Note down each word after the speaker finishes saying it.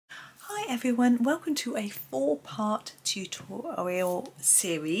Hi everyone, welcome to a 4-part tutorial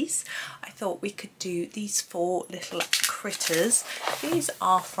series. I thought we could do these 4 little critters. These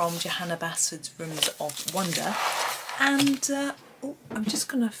are from Johanna Basford's Rooms of Wonder, and I'm just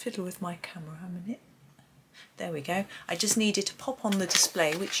going to fiddle with my camera a minute. There we go. I just needed to pop on the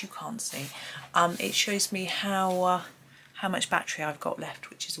display, which you can't see. It shows me how much battery I've got left,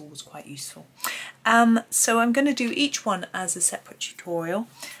 which is always quite useful. So I'm going to do each one as a separate tutorial.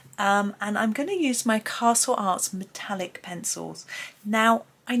 And I'm going to use my Castle Arts metallic pencils. Now,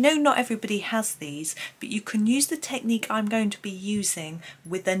 I know not everybody has these, but you can use the technique I'm going to be using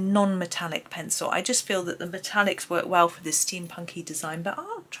with a non-metallic pencil. I just feel that the metallics work well for this steampunky design, but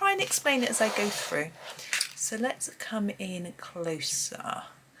I'll try and explain it as I go through. So let's come in closer.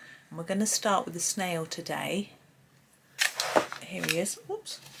 And we're going to start with the snail today. Here he is.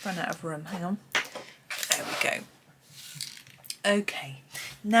 Oops, run out of room. Hang on. There we go. Okay,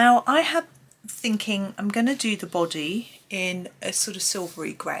 now I have thinking I'm going to do the body in a sort of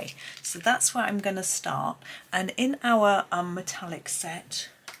silvery grey, so that's where I'm going to start. And in our metallic set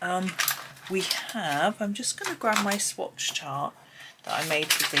we have, I'm just going to grab my swatch chart that I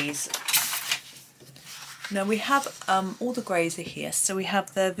made for these. Now we have all the greys are here, so we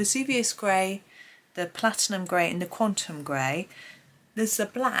have the Vesuvius grey, the platinum grey and the quantum grey. There's a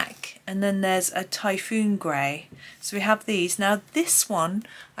black and then there's a typhoon grey. So we have these. Now this one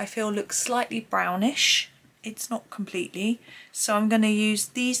I feel looks slightly brownish. It's not completely. So I'm going to use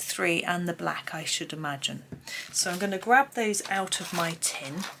these 3 and the black, I should imagine. So I'm going to grab those out of my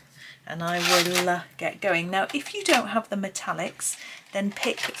tin and I will get going. Now if you don't have the metallics, then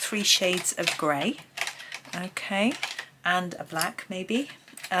pick 3 shades of grey. Okay, and a black maybe.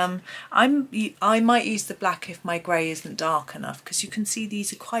 I might use the black if my grey isn't dark enough, because you can see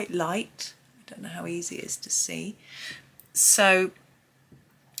these are quite light. I don't know how easy it is to see. So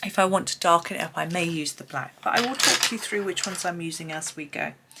if I want to darken it up, I may use the black, but I will talk you through which ones I'm using as we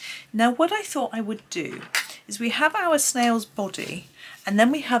go. Now what I thought I would do is we have our snail's body, and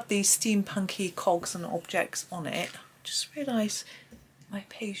then we have these steampunky cogs and objects on it. Just realised my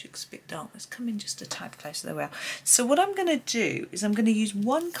page looks a bit dark. Let's come in just a tad closer. There we are. So what I'm going to do is I'm going to use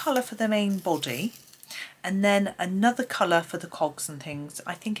one colour for the main body and then another colour for the cogs and things.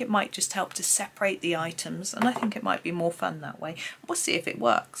 I think it might just help to separate the items, and I think it might be more fun that way. We'll see if it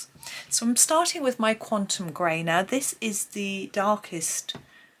works. So I'm starting with my quantum grey. Now this is the darkest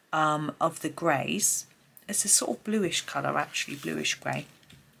of the greys. It's a sort of bluish colour, actually, bluish grey.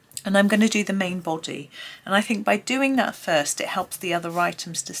 And I'm going to do the main body, and I think by doing that first it helps the other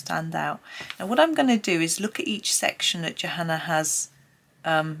items to stand out. Now what I'm going to do is look at each section that Johanna has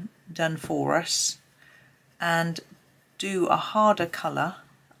done for us and do a harder colour,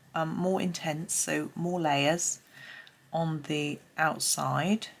 more intense, so more layers on the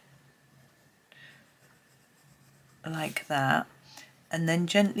outside like that, and then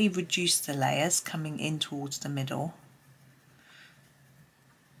gently reduce the layers coming in towards the middle,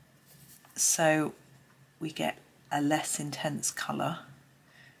 so we get a less intense colour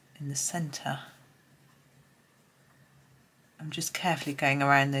in the centre. I'm just carefully going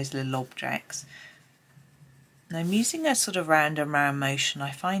around those little objects. Now I'm using a sort of round and round motion.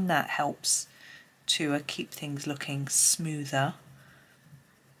 I find that helps to keep things looking smoother.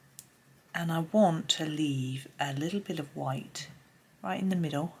 And I want to leave a little bit of white right in the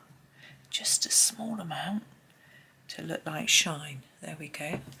middle, just a small amount to look like shine. There we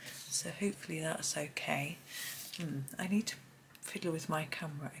go. So hopefully that's okay. I need to fiddle with my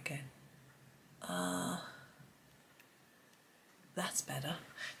camera again. That's better.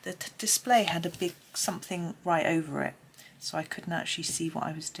 The display had a big something right over it, so I couldn't actually see what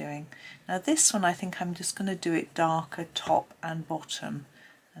I was doing. Now this one I think I'm just going to do it darker top and bottom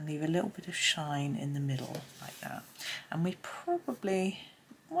and leave a little bit of shine in the middle like that. And we probably,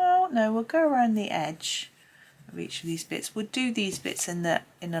 well no, we'll go around the edge of each of these bits. We'll do these bits in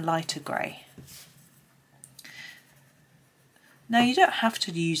a lighter grey. Now you don't have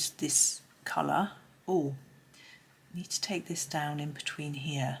to use this colour. Oh, need to take this down in between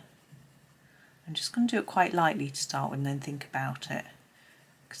here. I'm just going to do it quite lightly to start with and then think about it,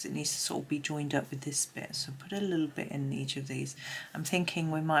 because it needs to sort of be joined up with this bit. So put a little bit in each of these. I'm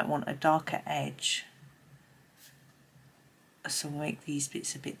thinking we might want a darker edge, so we'll make these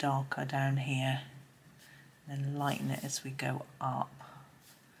bits a bit darker down here and lighten it as we go up,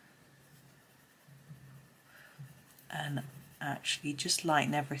 and actually just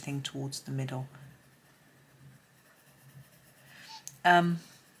lighten everything towards the middle.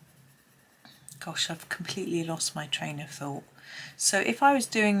 Gosh, I've completely lost my train of thought. So if I was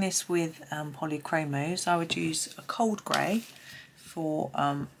doing this with polychromos, I would use a cold grey for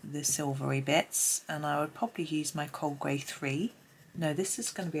the silvery bits, and I would probably use my Cold Grey 3. No, this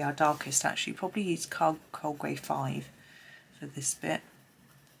is going to be our darkest actually, probably use Cold Grey 5 for this bit.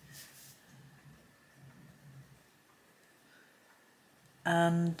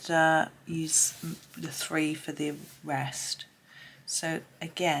 And use the 3 for the rest. So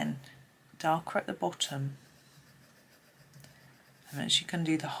again, darker at the bottom. I'm actually going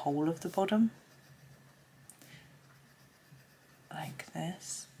to do the whole of the bottom like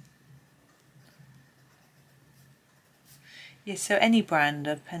this. Yeah, so any brand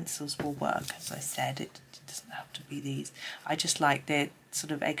of pencils will work, as I said. It doesn't have to be these. I just like the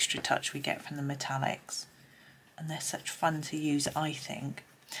sort of extra touch we get from the metallics, and they're such fun to use, I think.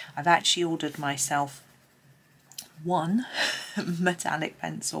 I've actually ordered myself one metallic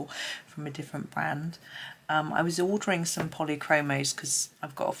pencil from a different brand. I was ordering some polychromos because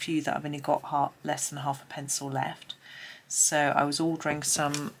I've got a few that I've only got less than half a pencil left. So I was ordering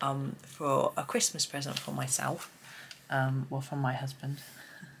some for a Christmas present for myself, well, from my husband.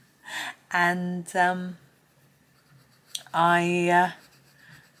 And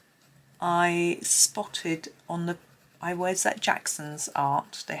I spotted on the, where's that Jackson's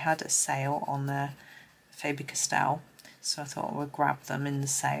Art? They had a sale on their Faber-Castell, so I thought I would grab them in the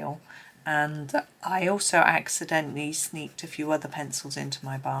sale. And I also accidentally sneaked a few other pencils into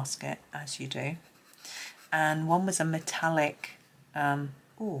my basket, as you do. And one was a metallic,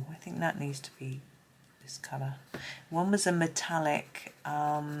 oh, I think that needs to be this colour. One was a metallic,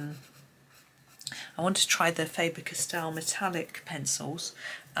 I want to try the Faber-Castell metallic pencils,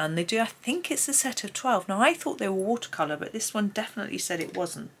 and they do, I think it's a set of 12. Now I thought they were watercolour, but this one definitely said it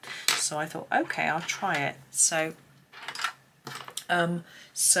wasn't. So I thought, okay, I'll try it. So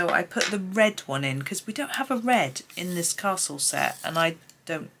so I put the red one in, because we don't have a red in this castle set, and I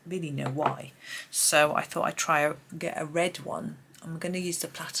don't really know why. So I thought I'd get a red one. I'm going to use the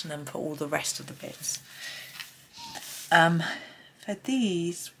platinum for all the rest of the bits. For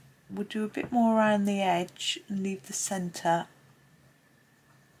these, we'll do a bit more around the edge and leave the centre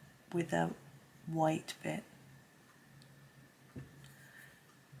with a white bit.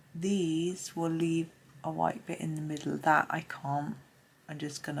 These will leave a white bit in the middle. That I can't. I'm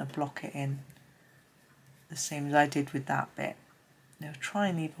just going to block it in the same as I did with that bit. Now try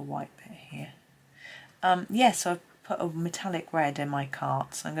and leave a white bit here. Yeah, so I've put a metallic red in my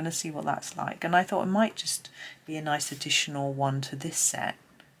cart, so I'm going to see what that's like. And I thought it might just be a nice additional one to this set,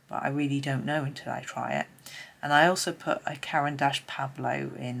 but I really don't know until I try it. And I also put a Caran d'Ache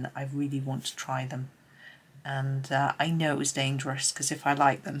Pablo in. I really want to try them. And I know it was dangerous, because if I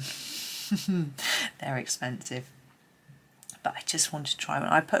like them, they're expensive. But I just want to try one.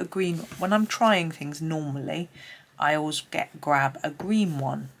 I put a green, when I'm trying things normally, I always grab a green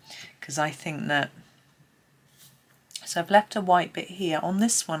one, because I think that, so I've left a white bit here. On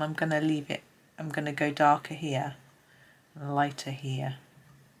this one I'm going to leave it, I'm going to go darker here, lighter here,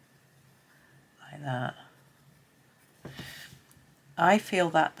 like that. I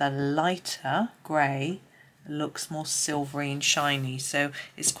feel that the lighter grey looks more silvery and shiny, so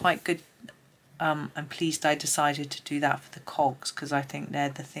it's quite good. I'm pleased I decided to do that for the cogs, because I think they're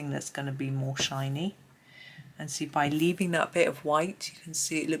the thing that's going to be more shiny. And see, by leaving that bit of white, you can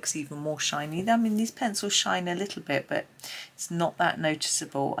see it looks even more shiny. I mean, these pencils shine a little bit, but it's not that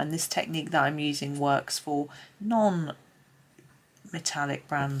noticeable. And this technique that I'm using works for non-metallic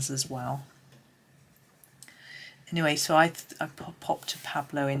brands as well. Anyway, so I popped a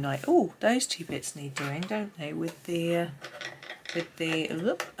Pablo in, like, oh, those two bits need doing, don't they? With the a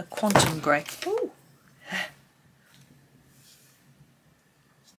quantum grey. Ooh.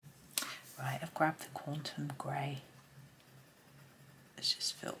 Right, I've grabbed the quantum grey. Let's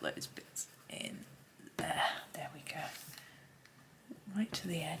just fill those bits in there. There we go. Right to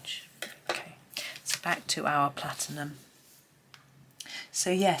the edge. Okay, so back to our platinum.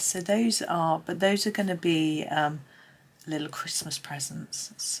 So yes, so those are going to be little Christmas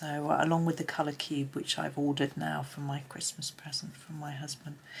presents. So along with the colour cube, which I've ordered now for my Christmas present from my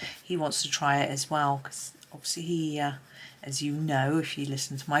husband. He wants to try it as well, because obviously he, as you know, if you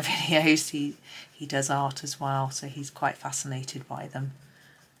listen to my videos, he does art as well, so he's quite fascinated by them.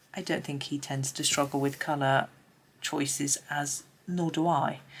 I don't think he tends to struggle with colour choices, nor do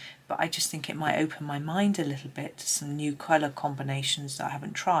I, but I just think it might open my mind a little bit to some new colour combinations that I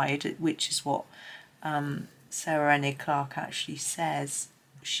haven't tried, which is what Sarah Enid Clark actually says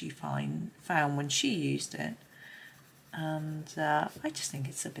she found when she used it. And I just think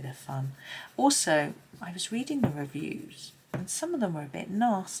it's a bit of fun. Also, I was reading the reviews, and some of them were a bit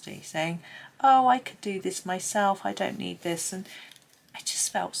nasty, saying, oh, I could do this myself, I don't need this, and I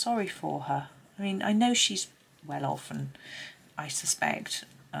just felt sorry for her. I mean, I know she's well off, and I suspect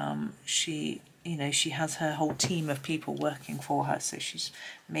she, you know, she has her whole team of people working for her, so she's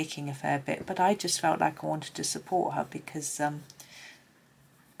making a fair bit. But I just felt like I wanted to support her because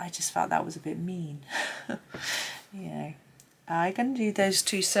I just felt that was a bit mean. You know, I'm going to do those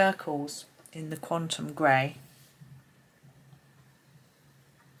 2 circles in the quantum grey.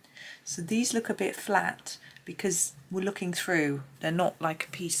 So these look a bit flat because we're looking through. They're not like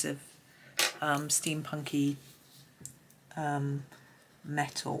a piece of steampunky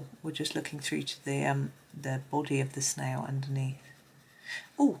metal. We're just looking through to the body of the snail underneath.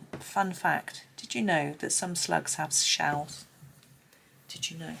 Oh, fun fact. Did you know that some slugs have shells? Did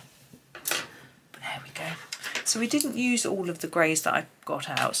you know? But there we go. So we didn't use all of the greys that I got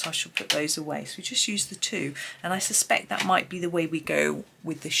out, so I should put those away. So we just used the 2, and I suspect that might be the way we go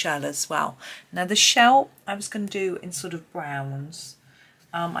with the shell as well. Now the shell I was going to do in sort of browns.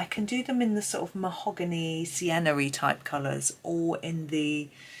 I can do them in the sort of mahogany, sienna-y type colours, or in the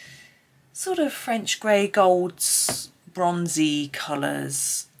sort of French grey golds, bronzy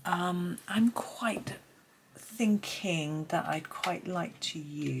colours. I'm quite thinking that I'd quite like to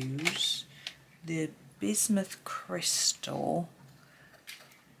use the Bismuth Crystal,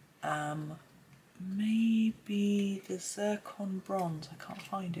 maybe the Zircon Bronze. I can't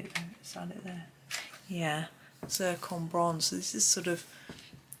find it though. Is that it there? Yeah, Zircon Bronze. So this is sort of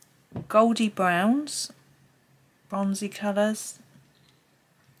goldy browns, bronzy colours.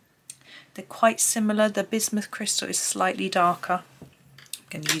 They're quite similar. The Bismuth Crystal is slightly darker. I'm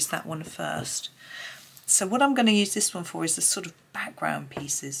going to use that one first. So what I'm going to use this one for is the sort of background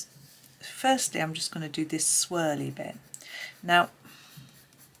pieces. Firstly, I'm just going to do this swirly bit. Now,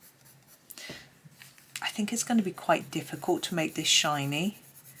 I think it's going to be quite difficult to make this shiny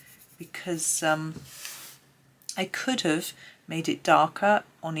because I could have made it darker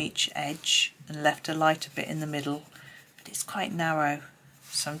on each edge and left a lighter bit in the middle, but it's quite narrow.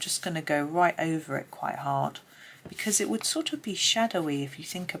 So I'm just going to go right over it quite hard because it would sort of be shadowy if you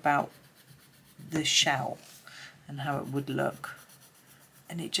think about the shell and how it would look.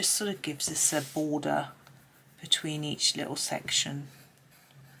 And it just sort of gives us a border between each little section.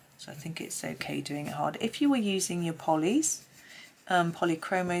 So I think it's okay doing it hard. If you were using your polys,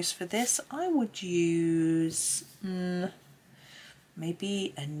 polychromos for this, I would use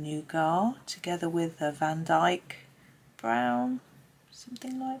maybe a Nougat together with a Van Dyke brown,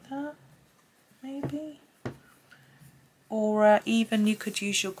 something like that, maybe. Or even you could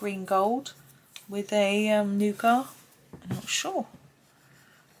use your green gold with a Nougat. I'm not sure.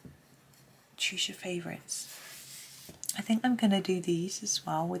 Choose your favourites. I think I'm going to do these as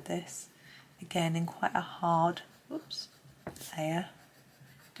well with this, again in quite a hard layer.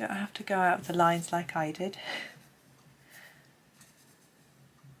 Don't have to go out of the lines like I did.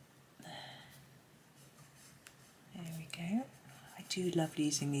 There we go. I do love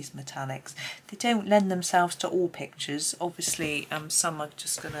using these metallics. They don't lend themselves to all pictures. Obviously some are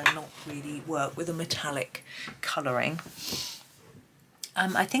just going to not really work with a metallic colouring.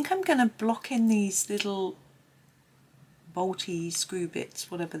 I think I'm going to block in these little bolty screw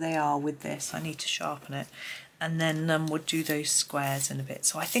bits, whatever they are, with this. I need to sharpen it, and then we'll do those squares in a bit.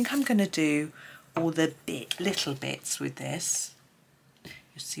 So I think I'm going to do all the little bits with this.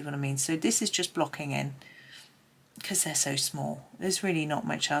 You'll see what I mean. So this is just blocking in because they're so small. There's really not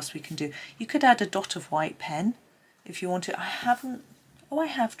much else we can do. You could add a dot of white pen if you want to. I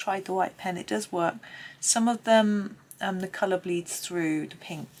have tried the white pen. It does work. Some of them the colour bleeds through. The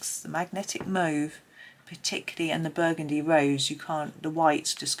pinks, the magnetic mauve particularly, and the burgundy rose, you can't, the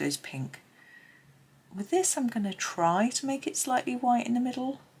white just goes pink. With this I'm going to try to make it slightly white in the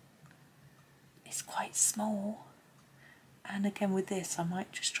middle. It's quite small, and again with this I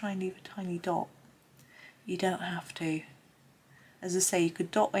might just try and leave a tiny dot. You don't have to. As I say, you could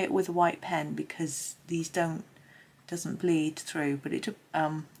dot it with a white pen because these doesn't bleed through, but it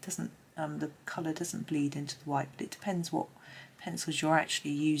doesn't the colour doesn't bleed into the white, but it depends what pencils you're actually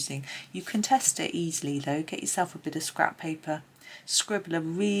using. You can test it easily though. Get yourself a bit of scrap paper, scribble a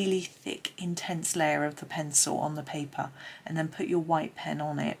really thick intense layer of the pencil on the paper, and then put your white pen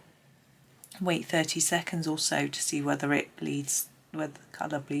on it. Wait 30 seconds or so to see whether it bleeds, whether the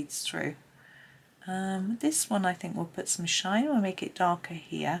colour bleeds through. This one I think we'll put some shine. We'll make it darker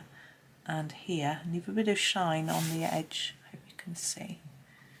here and here, and leave a bit of shine on the edge. I hope you can see.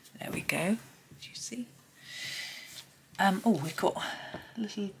 There we go. Do you see? Oh, we've got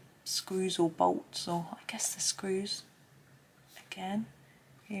little screws or bolts, or I guess the screws again,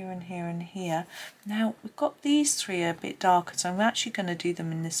 here and here and here. Now we've got these three a bit darker, so I'm actually going to do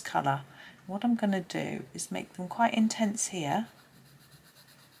them in this colour. What I'm going to do is make them quite intense here,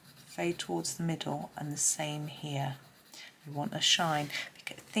 fade towards the middle, and the same here. We want a shine.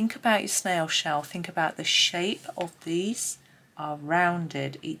 Think about your snail shell. Think about the shape of these are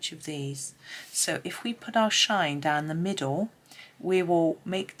rounded, each of these. So if we put our shine down the middle, we will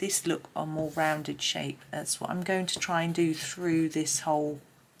make this look a more rounded shape. That's what I'm going to try and do through this whole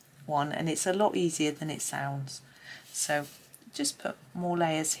one, and it's a lot easier than it sounds. So just put more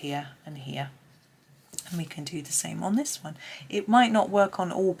layers here and here, and we can do the same on this one. It might not work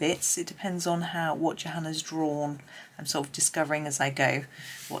on all bits, it depends on what Johanna's drawn. I'm sort of discovering as I go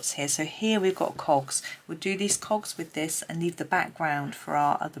what's here. So here we've got cogs. We'll do these cogs with this and leave the background for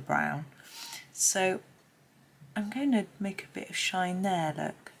our other brown. So I'm going to make a bit of shine there,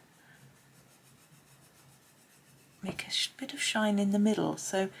 look. Make a bit of shine in the middle.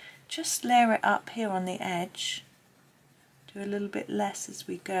 So just layer it up here on the edge. Do a little bit less as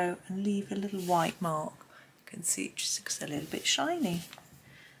we go and leave a little white mark. You can see it just looks a little bit shiny.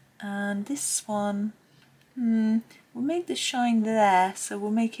 And this one, we'll make the shine there, so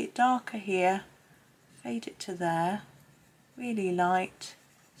we'll make it darker here, fade it to there, really light,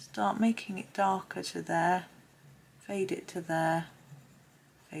 start making it darker to there, fade it to there,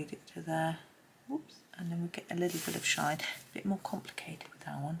 fade it to there, whoops, and then we get a little bit of shine, a bit more complicated with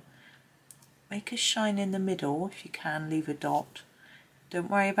that one. Make a shine in the middle if you can, leave a dot. Don't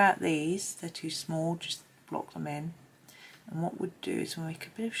worry about these, they're too small, just block them in. And what we'll do is we'll make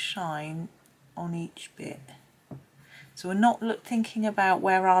a bit of shine on each bit. So we're not thinking about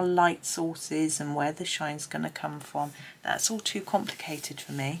where our light source is and where the shine's going to come from. That's all too complicated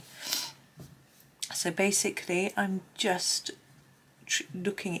for me. So basically I'm just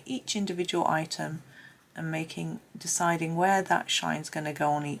looking at each individual item and deciding where that shine's going to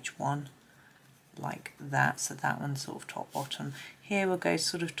go on each one. Like that, so that one's sort of top bottom. Here we'll go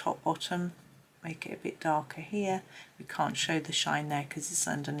sort of top bottom, make it a bit darker here. We can't show the shine there because it's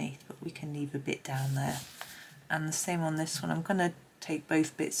underneath, but we can leave a bit down there. And the same on this one. I'm going to take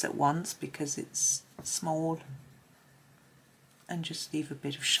both bits at once because it's small, and just leave a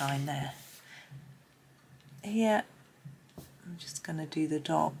bit of shine there. Here I'm just going to do the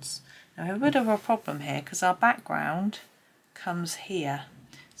dots. Now we have a bit of a problem here because our background comes here,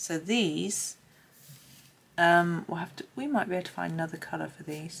 so these we might be able to find another colour for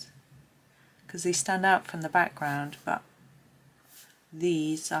these because they stand out from the background, but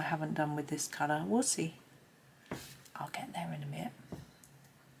these I haven't done with this colour. We'll see. I'll get there in a minute.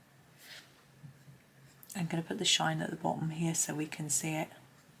 I'm going to put the shine at the bottom here so we can see it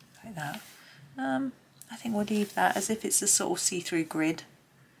like that. I think we'll leave that as if it's a sort of see-through grid.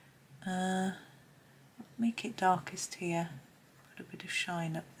 Make it darkest here. Put a bit of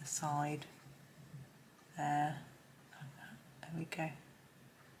shine up the side. There, like that. There we go.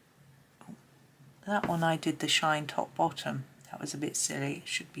 Oh, that one I did the shine top bottom. That was a bit silly. It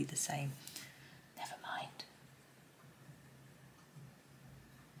should be the same. Never mind.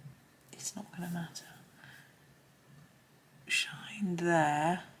 It's not going to matter. Shine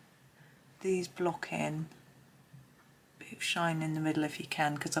there. These block in. Bit of shine in the middle if you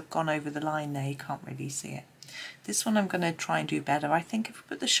can, because I've gone over the line there. You can't really see it. This one I'm going to try and do better. I think if we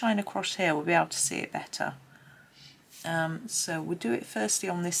put the shine across here, we'll be able to see it better. So we'll do it firstly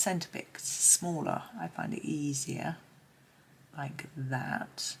on this centre bit because it's smaller. I find it easier, like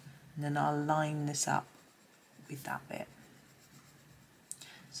that. And then I'll line this up with that bit.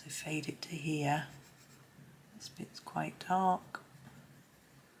 So fade it to here. This bit's quite dark.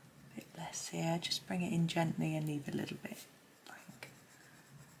 A bit less here. Just bring it in gently and leave a little bit.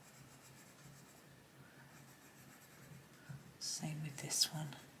 Same with this one.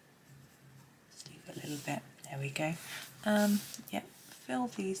 Just leave a little bit. There we go. Yep, fill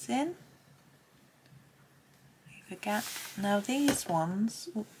these in. Leave a gap. Now these ones,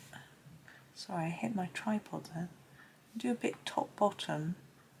 oh, sorry, I hit my tripod there. Do a bit top bottom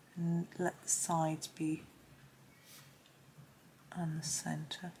and let the sides be on the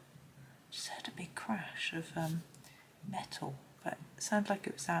centre. Just had a big crash of metal, but it sounded like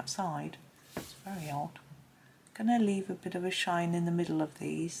it was outside. It's very odd. Gonna leave a bit of a shine in the middle of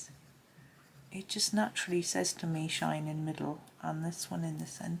these. It just naturally says to me shine in middle, and this one in the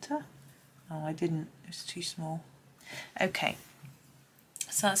centre. Oh, I didn't, it was too small. Okay,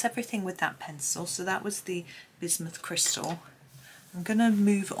 so that's everything with that pencil. So that was the Bismuth Crystal. I'm gonna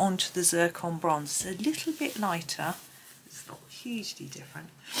move on to the Zircon Bronze. It's a little bit lighter. It's not hugely different.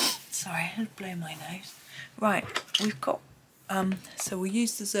 Sorry, I had to blow my nose. Right, we've got so we'll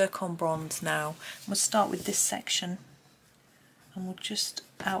use the Zircon Bronze now. We'll start with this section and we'll just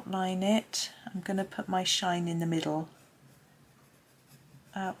outline it. I'm going to put my shine in the middle.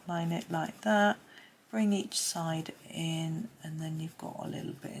 Outline it like that. Bring each side in, and then you've got a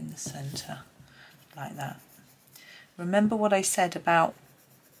little bit in the centre, like that. Remember what I said about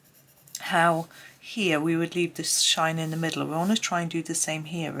how here we would leave this shine in the middle? We want to try and do the same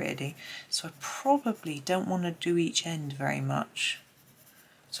here really. So I probably don't want to do each end very much.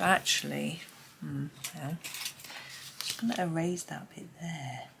 So actually, yeah, I'm just going to erase that bit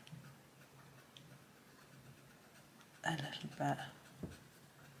there a little bit.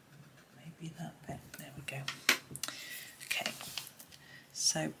 Maybe that bit. There we go. Okay,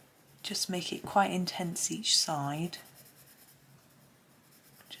 so just make it quite intense each side.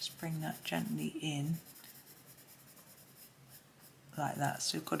 Just bring that gently in like that.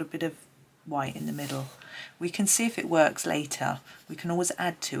 So we've got a bit of white in the middle. We can see if it works later. We can always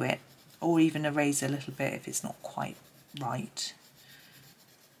add to it or even erase a little bit if it's not quite right.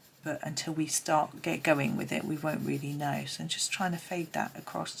 But until we get going with it, we won't really know. So I'm just trying to fade that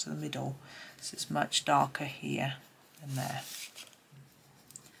across to the middle so it's much darker here than there.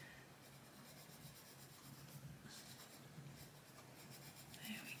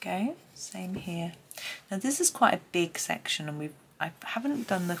 There we go, same here. Now this is quite a big section and I haven't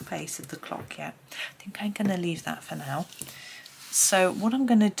done the face of the clock yet. I think I'm going to leave that for now. So what I'm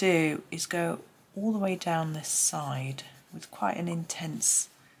going to do is go all the way down this side with quite an intense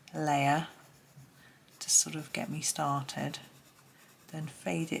layer to sort of get me started, then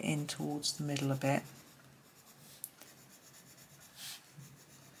fade it in towards the middle a bit.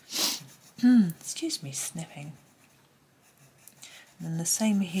 Excuse me, sniffing. And then the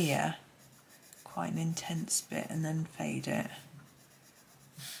same here, quite an intense bit, and then fade it.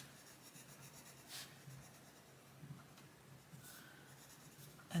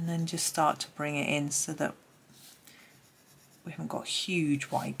 And then just start to bring it in so that we haven't got a huge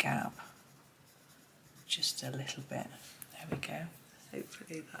white gap, just a little bit. There we go.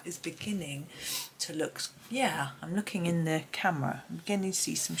 Hopefully that is beginning to look, yeah, I'm looking in the camera, I'm beginning to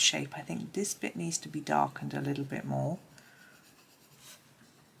see some shape. I think this bit needs to be darkened a little bit more.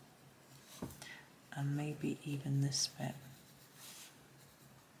 And maybe even this bit.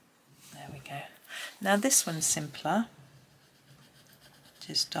 There we go. Now this one's simpler.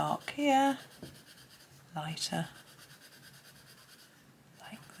 Just dark here, lighter,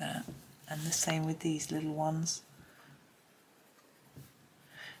 like that. And the same with these little ones.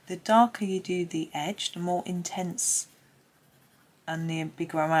 The darker you do the edge, the more intense and the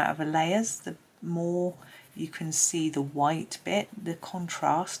bigger amount of layers, the more you can see the white bit. The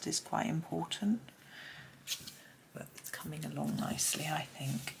contrast is quite important. But it's coming along nicely, I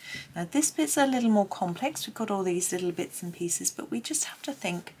think. Now this bit's a little more complex. We've got all these little bits and pieces, but we just have to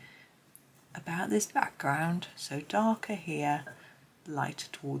think about this background. So darker here, lighter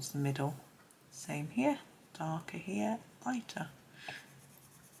towards the middle. Same here, darker here, lighter.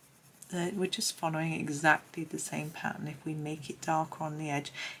 We're just following exactly the same pattern. If we make it darker on the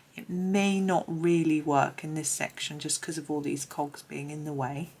edge, it may not really work in this section just because of all these cogs being in the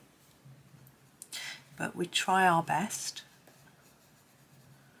way. But we try our best.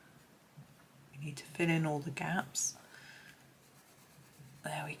 We need to fill in all the gaps.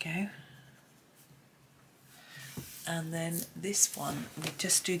 There we go. And then this one, we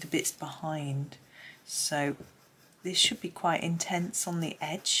just do the bits behind. So this should be quite intense on the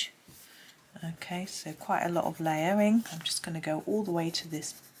edge. Okay, so quite a lot of layering. I'm just going to go all the way to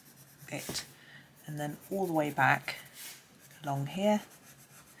this bit and then all the way back along here.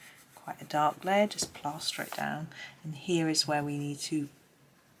 Quite a dark layer, just plaster it down, and here is where we need to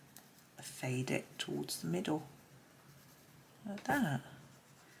fade it towards the middle, like that.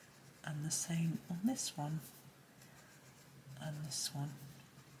 And the same on this one and this one.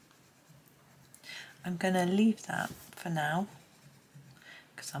 I'm going to leave that for now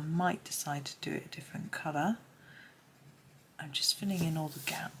because I might decide to do it a different colour. I'm just filling in all the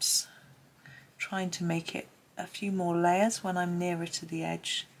gaps, trying to make it a few more layers when I'm nearer to the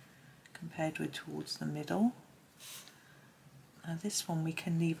edge compared with towards the middle. Now this one we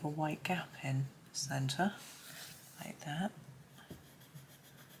can leave a white gap in the centre, like that.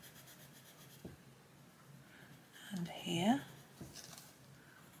 And here.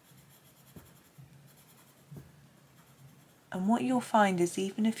 And what you'll find is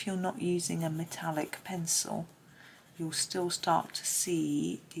even if you're not using a metallic pencil, you'll still start to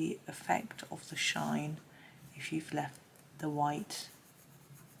see the effect of the shine if you've left the white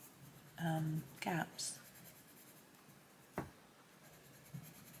gaps.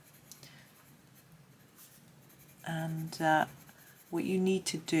 And what you need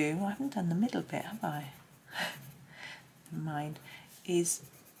to do, I haven't done the middle bit, have I? Never mind, is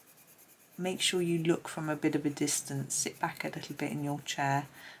make sure you look from a bit of a distance, sit back a little bit in your chair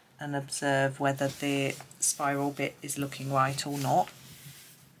and observe whether the spiral bit is looking right or not.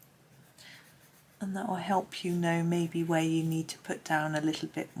 and that will help you know maybe where you need to put down a little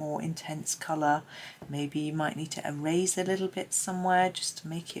bit more intense colour. Maybe you might need to erase a little bit somewhere just to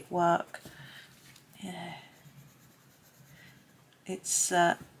make it work. Yeah. It's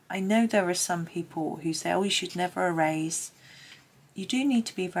I know there are some people who say, oh, you should never erase. You do need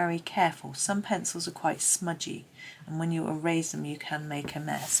to be very careful. Some pencils are quite smudgy, and when you erase them you can make a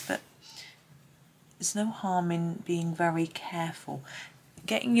mess, but there's no harm in being very careful.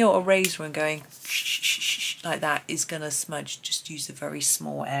 Getting your eraser and going like that is going to smudge. Just use a very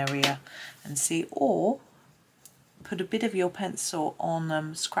small area and see, or put a bit of your pencil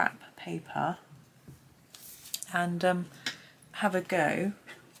on scrap paper and have a go.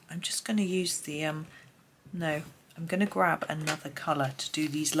 I'm just going to use the no, I'm going to grab another colour to do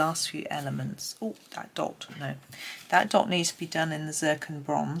these last few elements. Oh, that dot, no, that dot needs to be done in the Zircon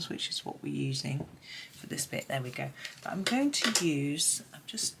Bronze, which is what we're using for this bit. There we go. But I'm going to use, I'm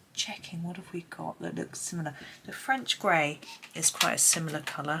just checking, what have we got that looks similar. The French grey is quite a similar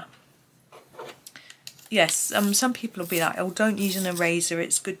colour. Yes, some people will be like, oh, don't use an eraser,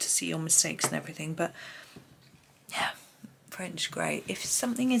 it's good to see your mistakes and everything, but yeah, French grey, if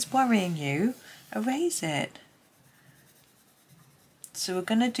something is worrying you, erase it. So we're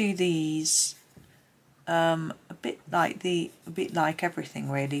going to do these a bit like everything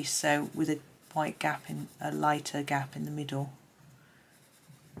really, so with a white gap in a lighter gap in the middle,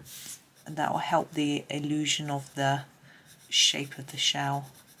 and that will help the illusion of the shape of the shell,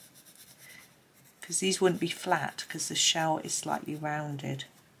 because these wouldn't be flat because the shell is slightly rounded.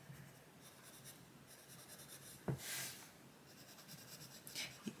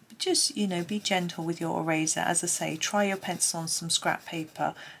 Just, you know, be gentle with your eraser. As I say, try your pencil on some scrap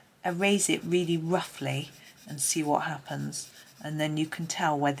paper, erase it really roughly and see what happens, and then you can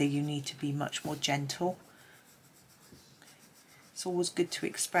tell whether you need to be much more gentle. It's always good to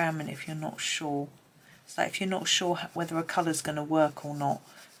experiment if you're not sure. It's like if you're not sure whether a colour's going to work or not,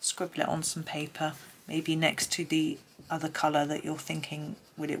 scribble it on some paper, maybe next to the other colour that you're thinking,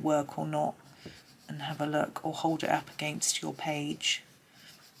 will it work or not, and have a look, or hold it up against your page.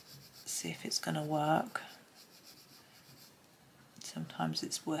 See if it's going to work. Sometimes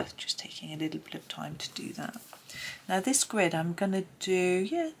it's worth just taking a little bit of time to do that. Now this grid I'm going to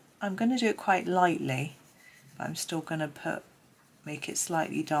do, I'm going to do it quite lightly, but I'm still going to make it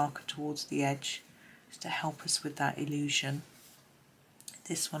slightly darker towards the edge just to help us with that illusion.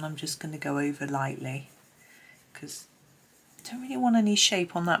 This one I'm just going to go over lightly because I don't really want any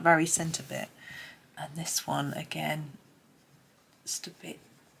shape on that very centre bit. And this one again, just a bit,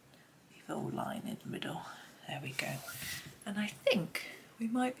 little line in the middle. There we go. And I think we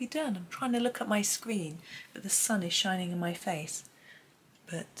might be done. I'm trying to look at my screen, but the sun is shining in my face.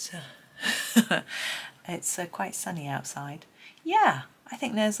 But it's quite sunny outside. Yeah, I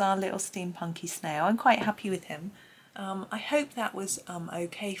think there's our little steampunky snail. I'm quite happy with him. I hope that was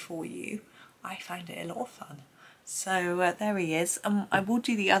okay for you. I found it a lot of fun. So there he is. I will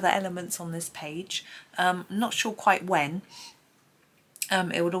do the other elements on this page. Not sure quite when.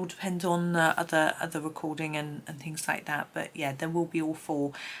 It would all depend on other recording and things like that, but yeah, there will be all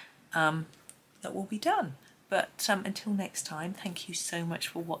four that will be done. But until next time, thank you so much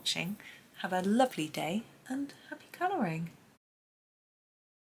for watching. Have a lovely day and happy colouring.